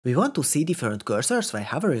We want to see different cursors while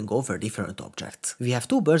hovering over different objects. We have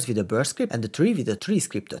two birds with a bird script and a tree with a tree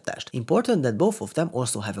script attached. Important that both of them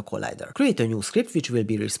also have a collider. Create a new script which will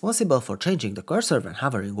be responsible for changing the cursor when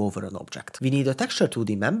hovering over an object. We need a texture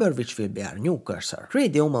 2D member which will be our new cursor.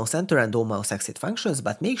 Create the onMouse enter and onMouse exit functions,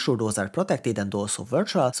 but make sure those are protected and also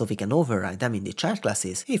virtual so we can override them in the child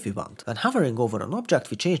classes if we want. When hovering over an object,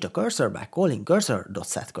 we change the cursor by calling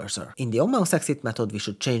cursor.setCursor. In the onMouse exit method, we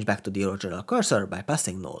should change back to the original cursor by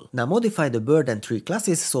passing null. Now modify the bird and tree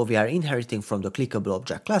classes so we are inheriting from the clickable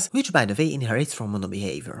object class, which by the way inherits from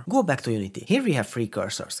monoBehavior. Go back to Unity. Here we have three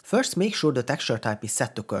cursors. First, make sure the texture type is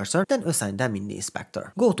set to cursor, then assign them in the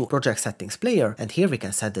inspector. Go to Project Settings Player, and here we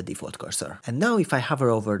can set the default cursor. And now if I hover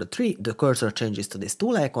over the tree, the cursor changes to this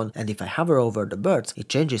tool icon, and if I hover over the birds, it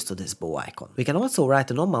changes to this bow icon. We can also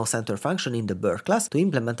write an onMouse enter function in the bird class to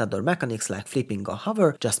implement other mechanics like flipping or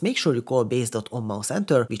hover. Just make sure you call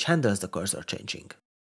base.onMouseEnter, which handles the cursor changing.